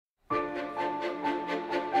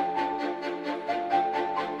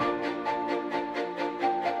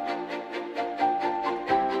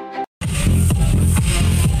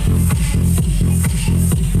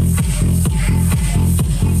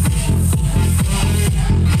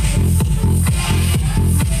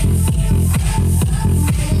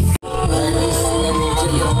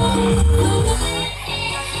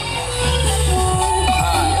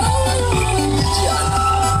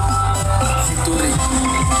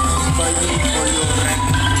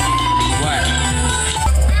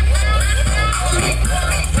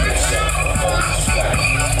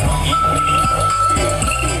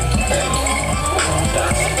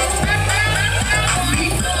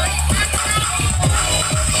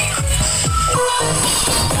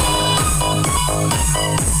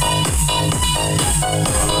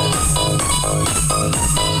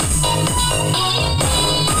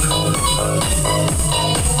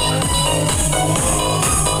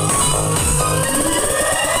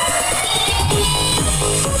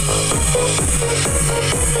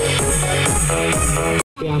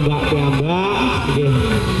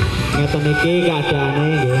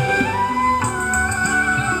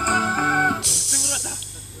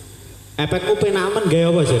Efekku penamen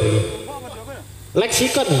gaya apa jadi?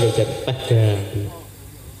 Leksikon ya jan. Pedang.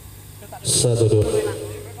 Satu dua.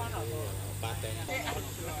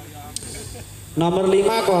 Nomor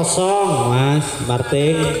 50 Mas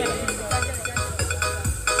Martin.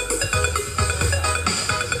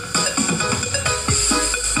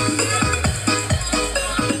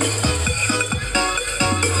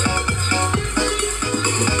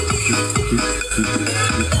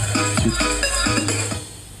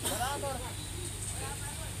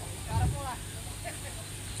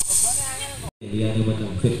 Iya,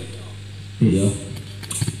 macam fit. Iya.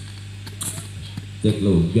 Cek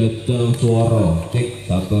lu, jatuh suara. Cek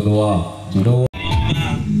 1 2 2.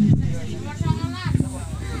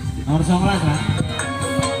 Nomor 19 Mas.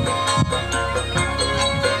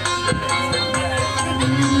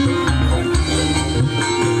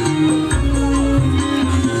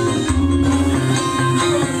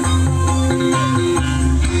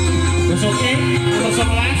 Oke, nomor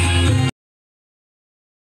 11.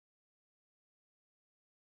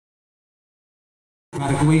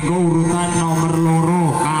 Bar kuwi urutan nomor loro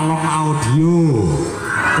kalong audio.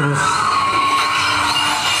 Terus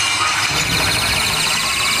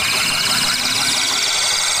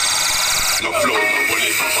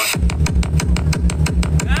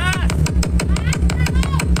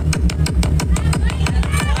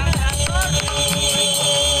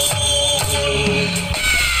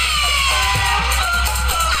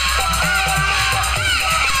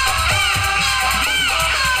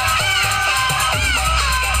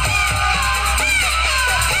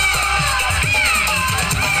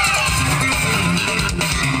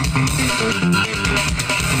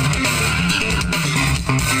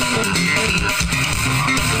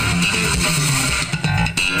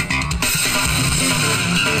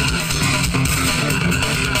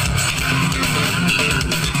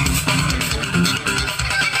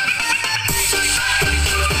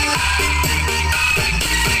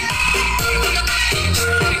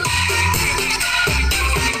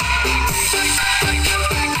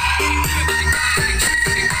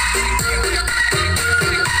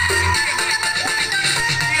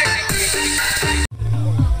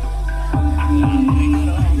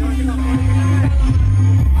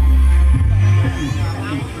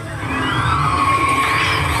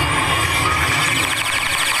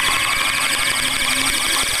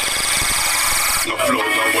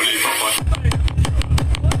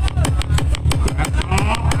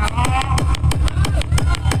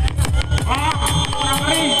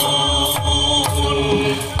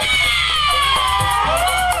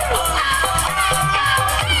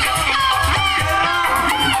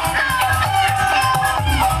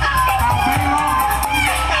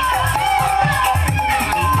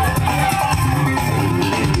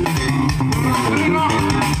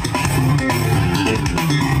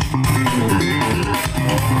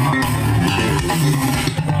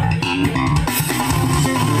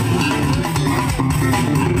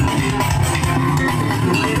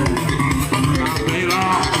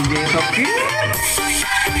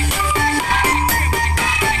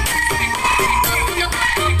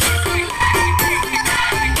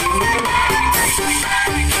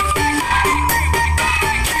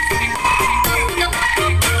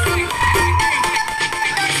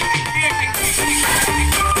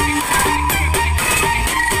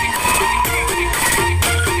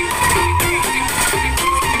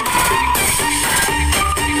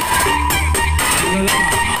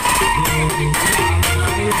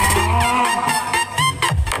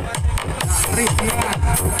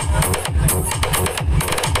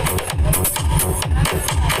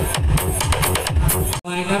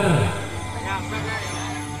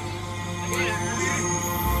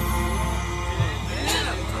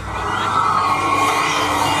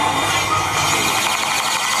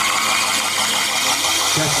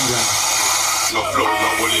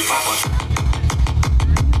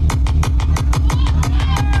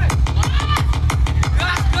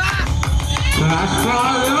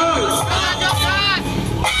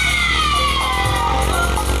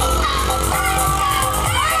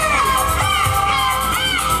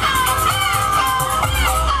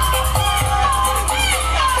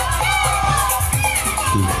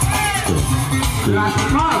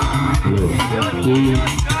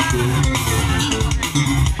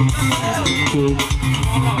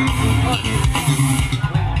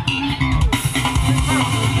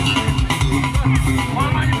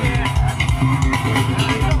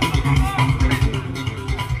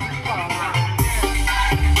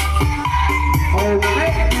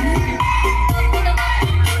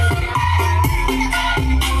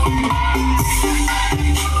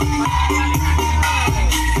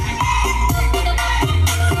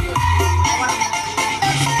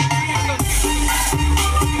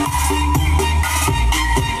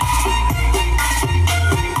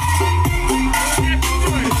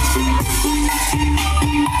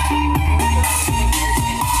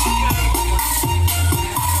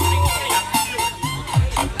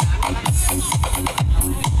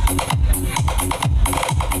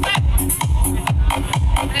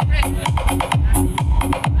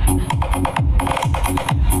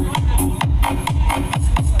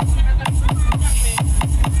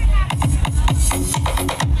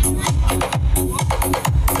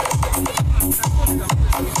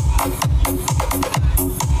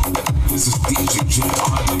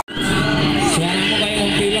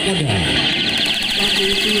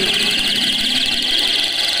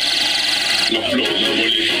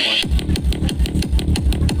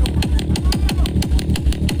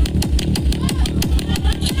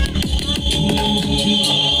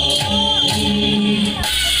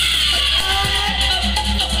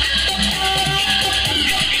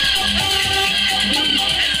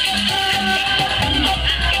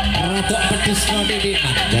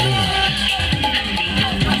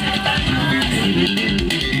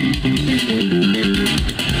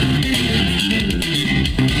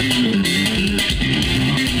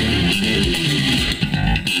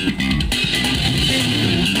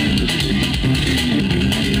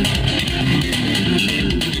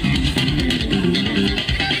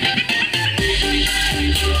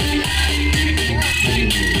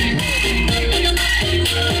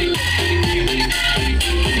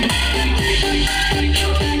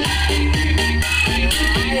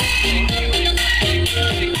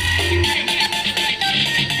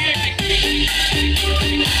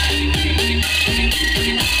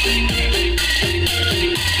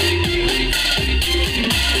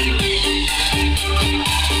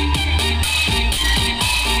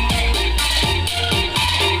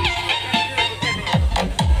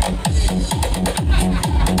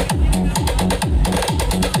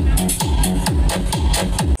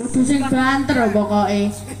banter pokoknya.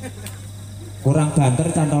 Kurang banter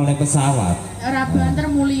cantolnya pesawat. Ora banter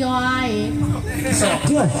mulya ae.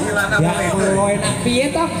 Aduh, ya kalau enak piye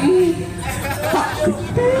toh?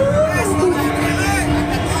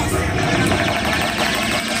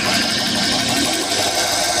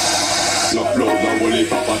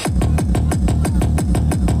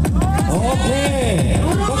 Oke,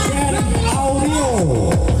 bukan audio.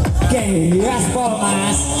 Gaspol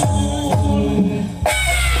mas.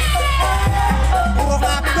 Urung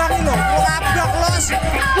abang lho, urung abang los.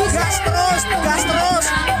 Gas terus, gas terus.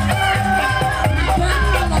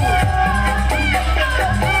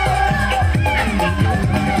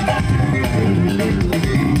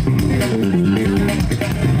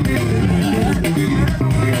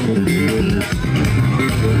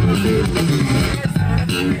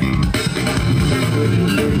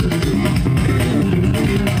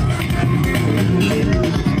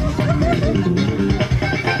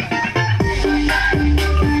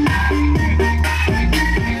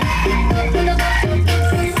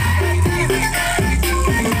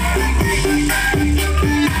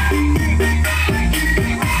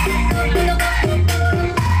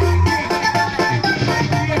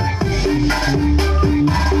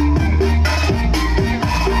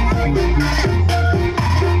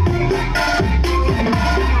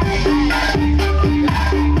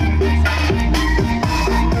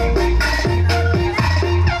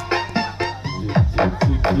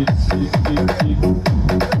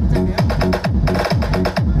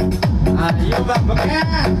 Ayo bang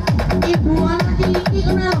beken. Ibu anak tinggi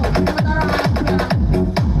kenal sementara abang.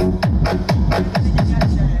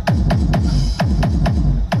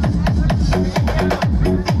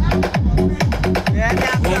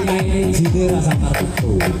 Kaya ini jide rasa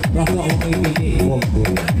martu. Rasa ini wong tuh.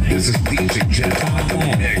 This is DJ Jet on the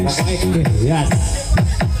mix. Pokoknya gas.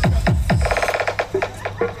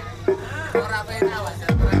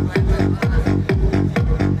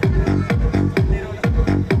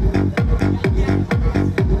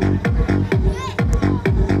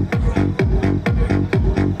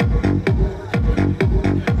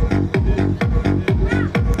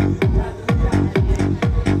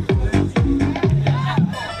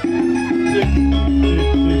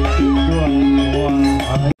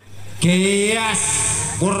 Kias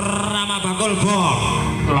Purnama Bakul Bol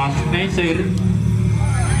Kelas Nesir.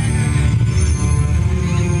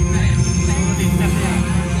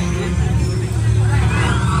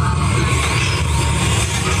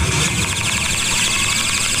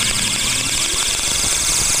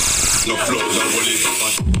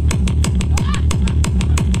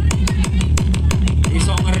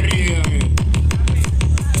 Iso ngeri ya.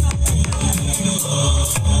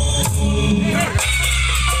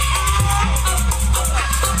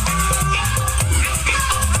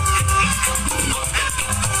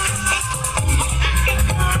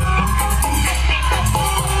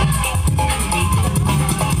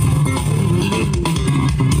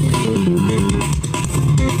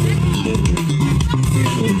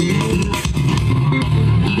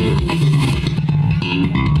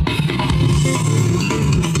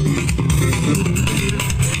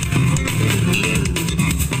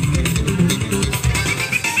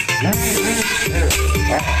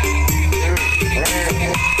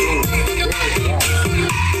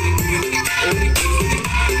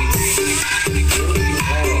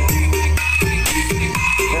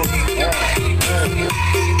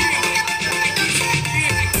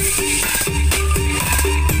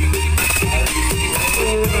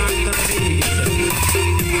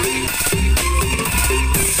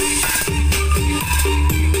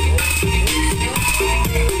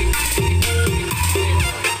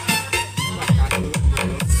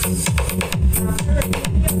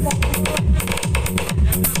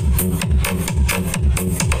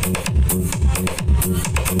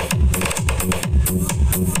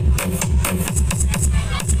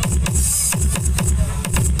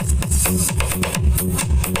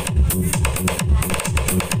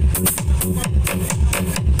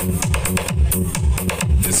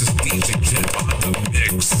 This is DJ Jet on the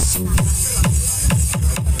mix.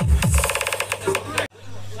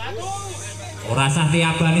 Ora sah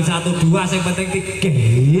tiabani 1-2 sing penting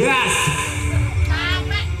gas.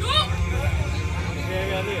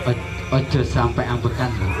 Ojo sampai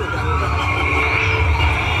ambekan.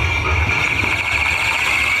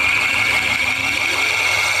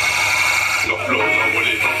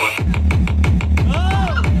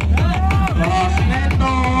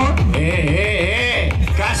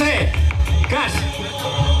 Gas.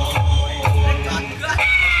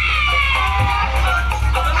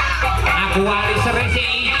 Aku wali serisi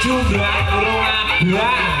ijo bla urung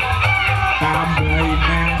abang. Tambahin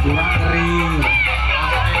kurang keri.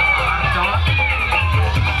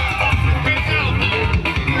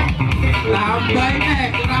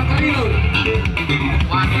 Tambahin kurang keliru.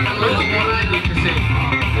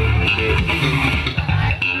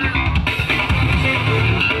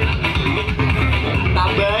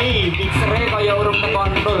 Tambahi mixernya kaya urung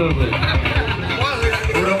kekontrol.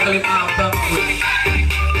 Urung klip abang.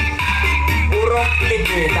 Urung klik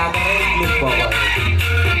gue, tangannya klik pokoknya.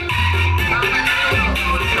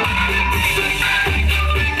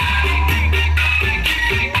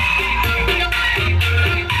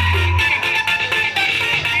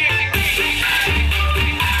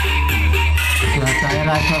 Saya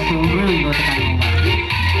rasa tunggu itu tekan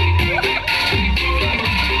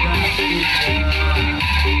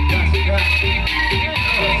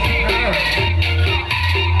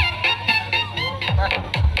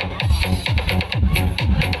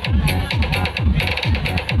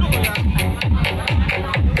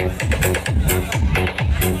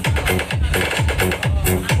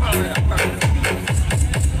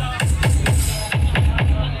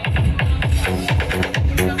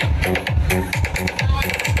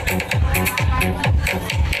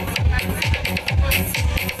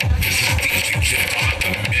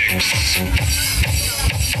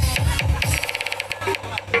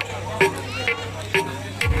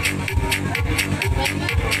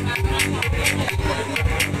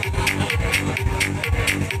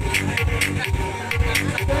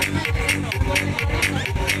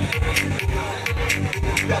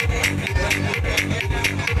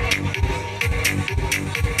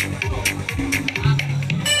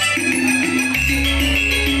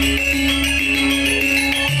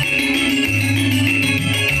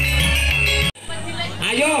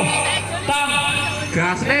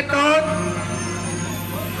Gas letut.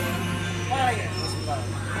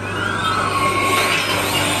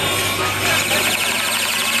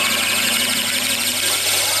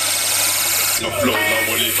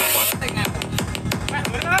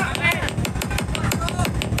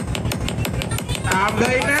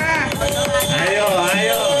 Tambahin nah. Ayo,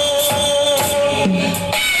 ayo.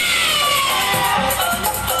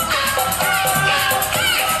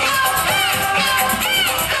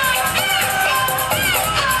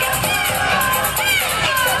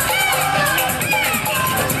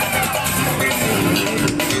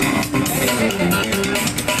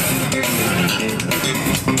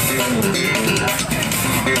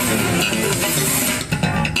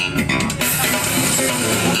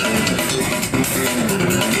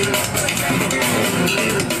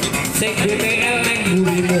 sing BTL neng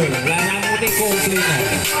burimu lanyamu di komplino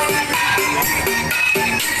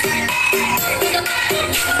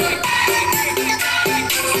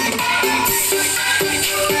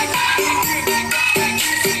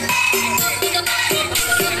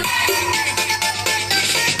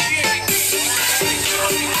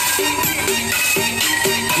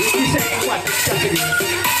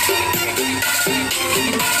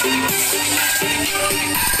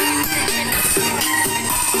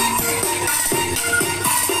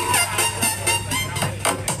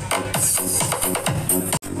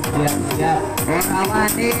siap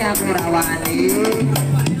rawani aku rawani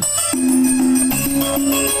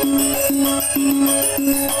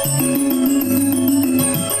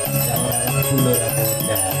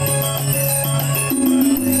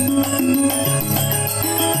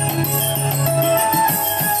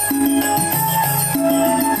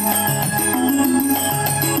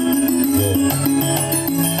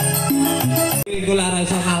iku lara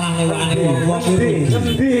iso ngalahne wani wong-wong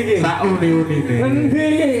iki. Tak uni-unine.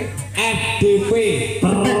 FDP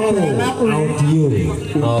perlu audio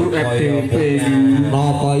Untuk FDP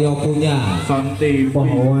napa ya punya Sonti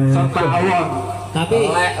Setawon. tapi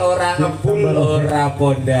Lek orang ngebul ora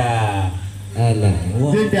ponda. alah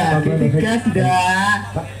Sudah digas dah.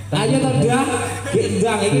 ayo to dah gek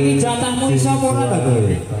ndang iki jatahmu iso ora ta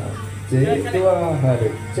kowe Cek 2 hari.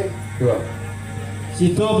 Cek 2.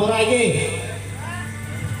 sida ora iki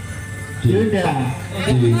Sudah.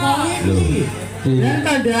 Dan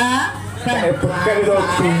tada. Saya bukan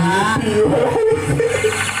roti.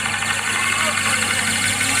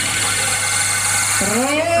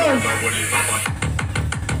 Terus.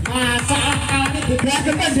 masa kali Sudah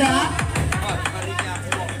kepada.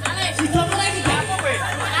 sida ora iki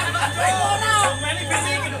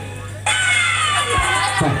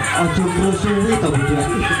Ojo musuhi to budak.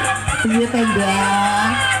 Piye to, Mbak?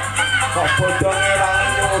 Kok bodonge ra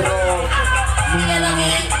nyuruh.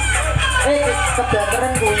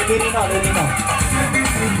 Kedateran gue ini no.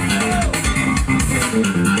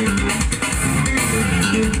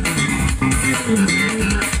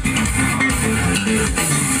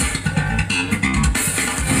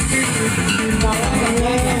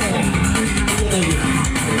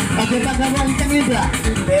 Ada tak kamu kenceng nih, Mbak?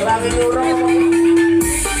 Dewa nyuruh.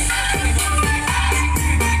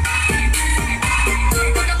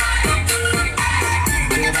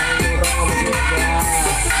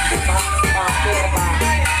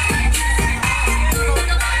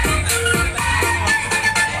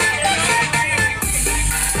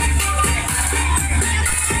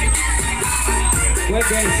 Gue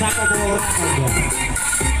biasa kok orang aja.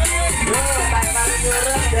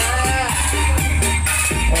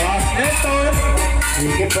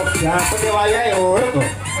 Iki kok jatuh di wayah ya urut kok.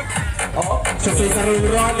 Oh, Sesuai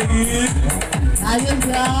teruran iki. Ayo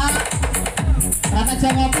Mbak. Rata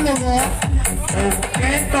jawab lho kok.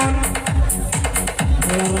 Keton.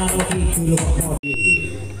 Ora ono kidul kok.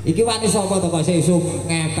 Iki wani sapa to kok sesuk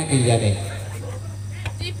ngepek iki jane.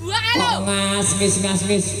 Dibuak Kok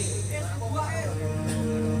ngas-ngis.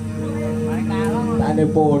 tane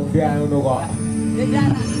pondang ngono kok.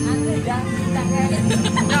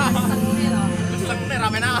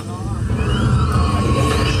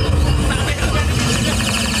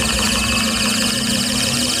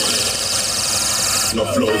 No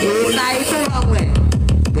flow. Kita itu kok gue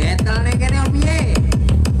battle nih kene piye?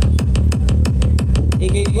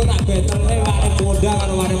 Iki ku tak betele wani Ponda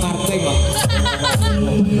karo wani Marting kok.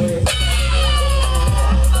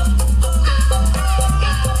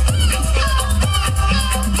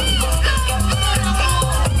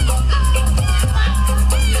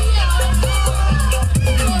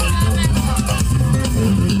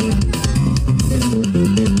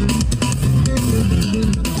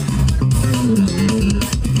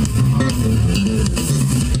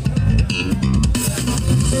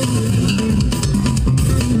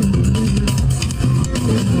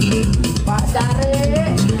 Pak Cari.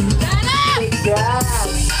 Tiga.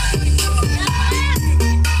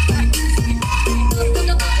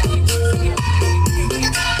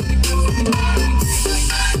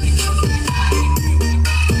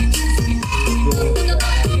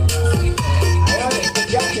 Ayo nih,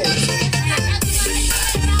 tiga deh.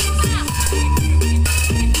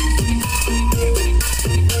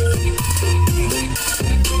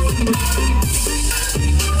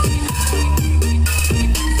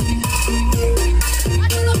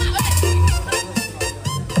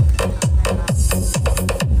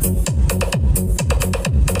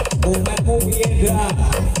 Komenmu piye dah?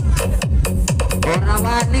 Ora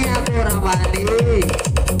wani aku ora wani.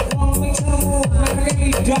 Wong mixermu merek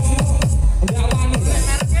lidas. Enggak wani.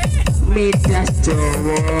 Midas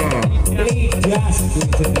Jawa. Lidas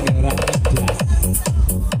jenenge ora lidas.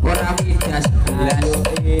 Ora midas belas.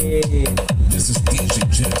 This is DJ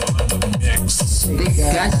Jet on the mix.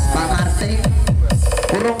 Tigas Pak Marting.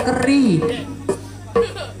 Kurung keri.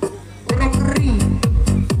 Kurung keri.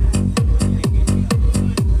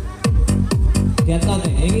 Keton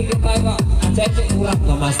iki kita kok aja cek kurang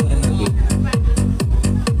to Mas iki.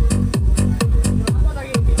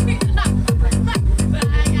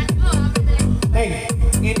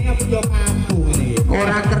 Ini aku yo mampu ini.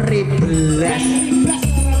 Ora keri belas.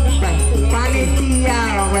 Panitia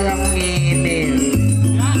kaya ngene.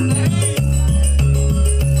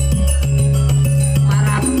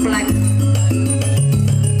 Para plek.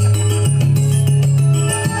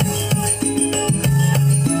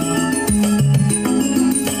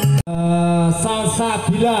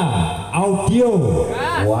 Salsabila audio.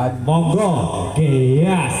 Monggo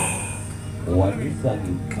Geas. Warisan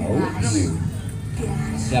audio.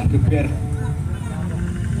 Siap geber.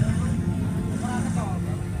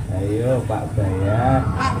 Ayo Pak Bayan.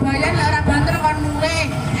 Pak Bayan lah ora banter kon mulih.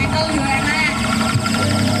 Ekel yo enak.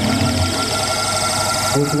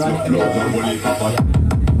 Butuhan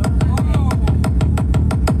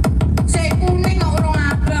Sik kuning kok urung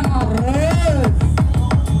abang kok.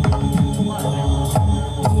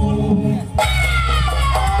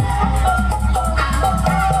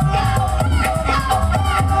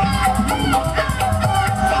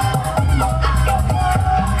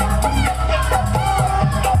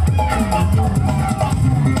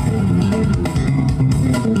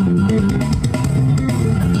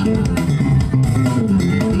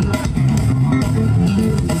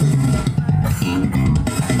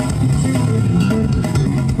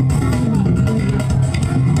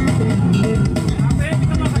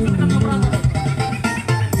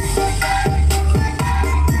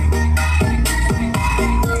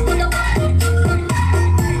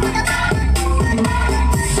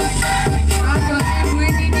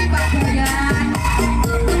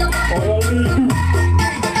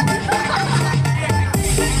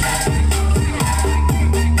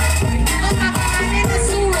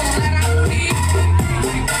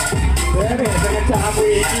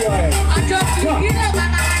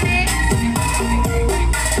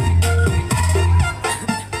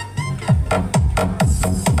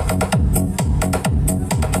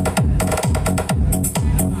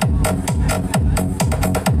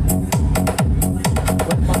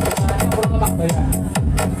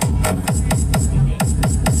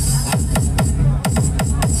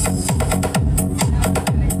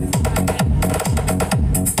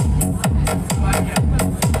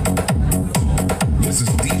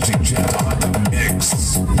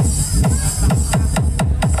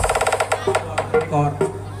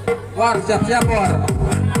 War, siap-siap war.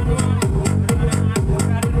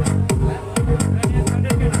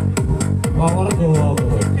 Power go.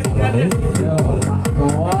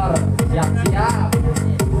 War, siap-siap.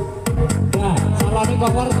 Nah, salahnya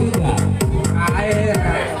power tidak. Air.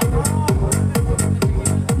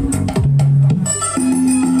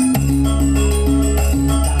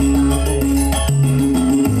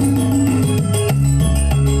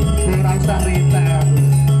 Kurang sarita.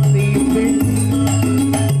 Tipik.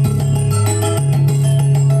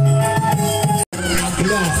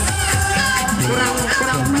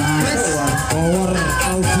 Kurang pedes. Power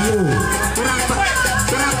audio. Kurang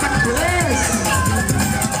pedes.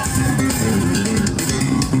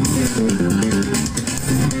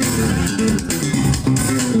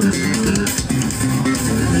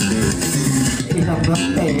 Bisa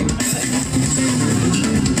berhenti.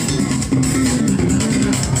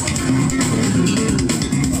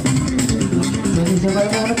 Jadi coba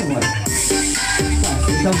yang mana tuh, Boy?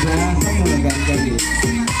 Bisa berasa mulai ganti.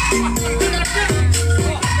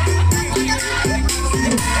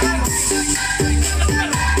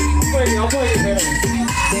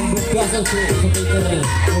 Tembok biasa speaker,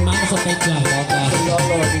 rumah sepeda kota.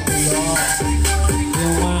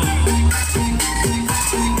 Rumah